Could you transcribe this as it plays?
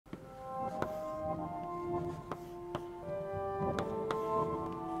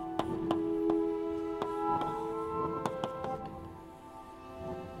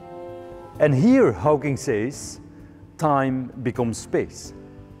And here Hawking says, time becomes space.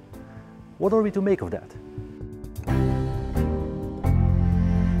 What are we to make of that?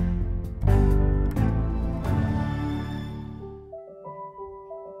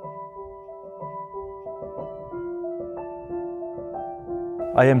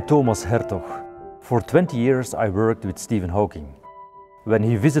 I am Thomas Hertog. For 20 years I worked with Stephen Hawking. When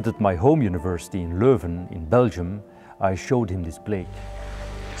he visited my home university in Leuven in Belgium, I showed him this plate.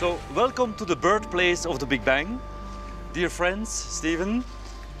 So, welcome to the birthplace of the Big Bang. Dear friends, Stephen.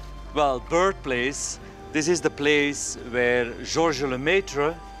 Well, birthplace, this is the place where Georges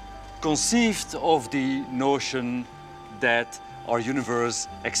Lemaître conceived of the notion that our universe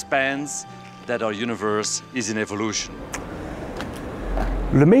expands, that our universe is in evolution.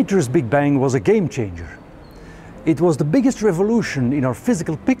 Lemaître's Big Bang was a game changer. It was the biggest revolution in our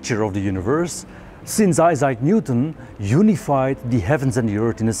physical picture of the universe since Isaac Newton unified the heavens and the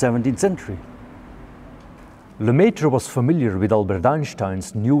earth in the 17th century. Lemaitre was familiar with Albert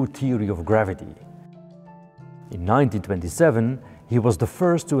Einstein's new theory of gravity. In 1927, he was the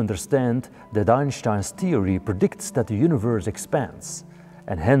first to understand that Einstein's theory predicts that the universe expands,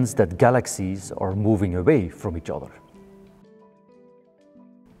 and hence that galaxies are moving away from each other.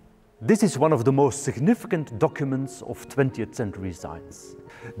 This is one of the most significant documents of 20th century science.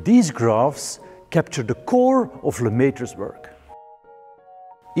 These graphs capture the core of Lemaitre's work.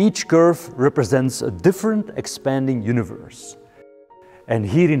 Each curve represents a different expanding universe. And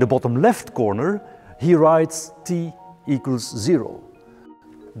here in the bottom left corner, he writes t equals 0,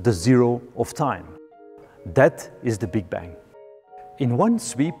 the zero of time. That is the Big Bang. In one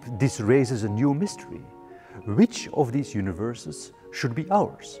sweep, this raises a new mystery. Which of these universes should be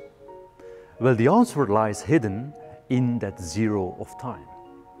ours? Well, the answer lies hidden in that zero of time.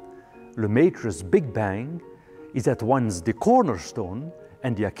 Lemaitre's Big Bang is at once the cornerstone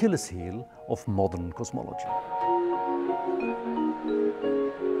and the Achilles heel of modern cosmology.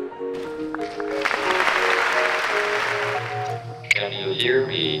 Can you hear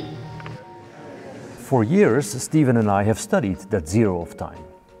me? For years, Stephen and I have studied that zero of time.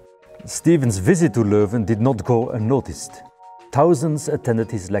 Stephen's visit to Leuven did not go unnoticed. Thousands attended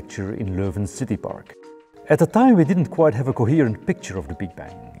his lecture in Leuven's city park. At the time, we didn't quite have a coherent picture of the Big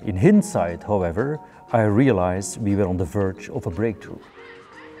Bang. In hindsight, however, I realized we were on the verge of a breakthrough.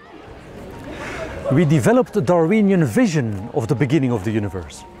 We developed a Darwinian vision of the beginning of the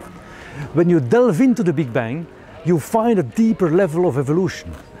universe. When you delve into the Big Bang, you find a deeper level of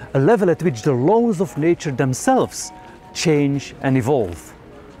evolution, a level at which the laws of nature themselves change and evolve.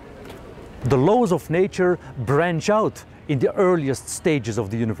 The laws of nature branch out in the earliest stages of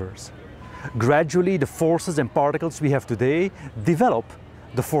the universe. Gradually, the forces and particles we have today develop: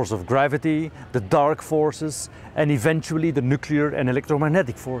 the force of gravity, the dark forces, and eventually the nuclear and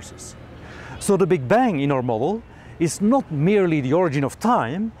electromagnetic forces. So the Big Bang in our model is not merely the origin of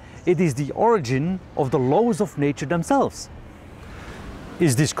time, it is the origin of the laws of nature themselves.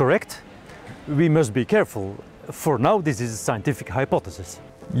 Is this correct? We must be careful. For now, this is a scientific hypothesis.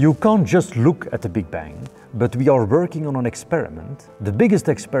 You can't just look at the Big Bang, but we are working on an experiment, the biggest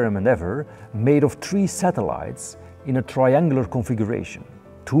experiment ever, made of 3 satellites in a triangular configuration,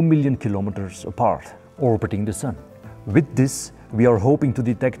 2 million kilometers apart, orbiting the Sun. With this, we are hoping to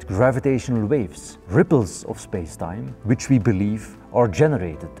detect gravitational waves, ripples of space-time, which we believe are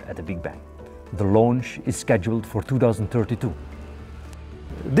generated at the Big Bang. The launch is scheduled for 2032.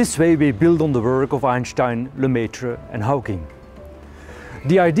 This way we build on the work of Einstein, Lemaitre and Hawking.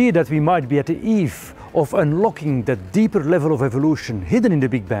 The idea that we might be at the eve of unlocking that deeper level of evolution hidden in the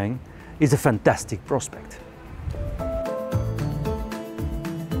Big Bang is a fantastic prospect.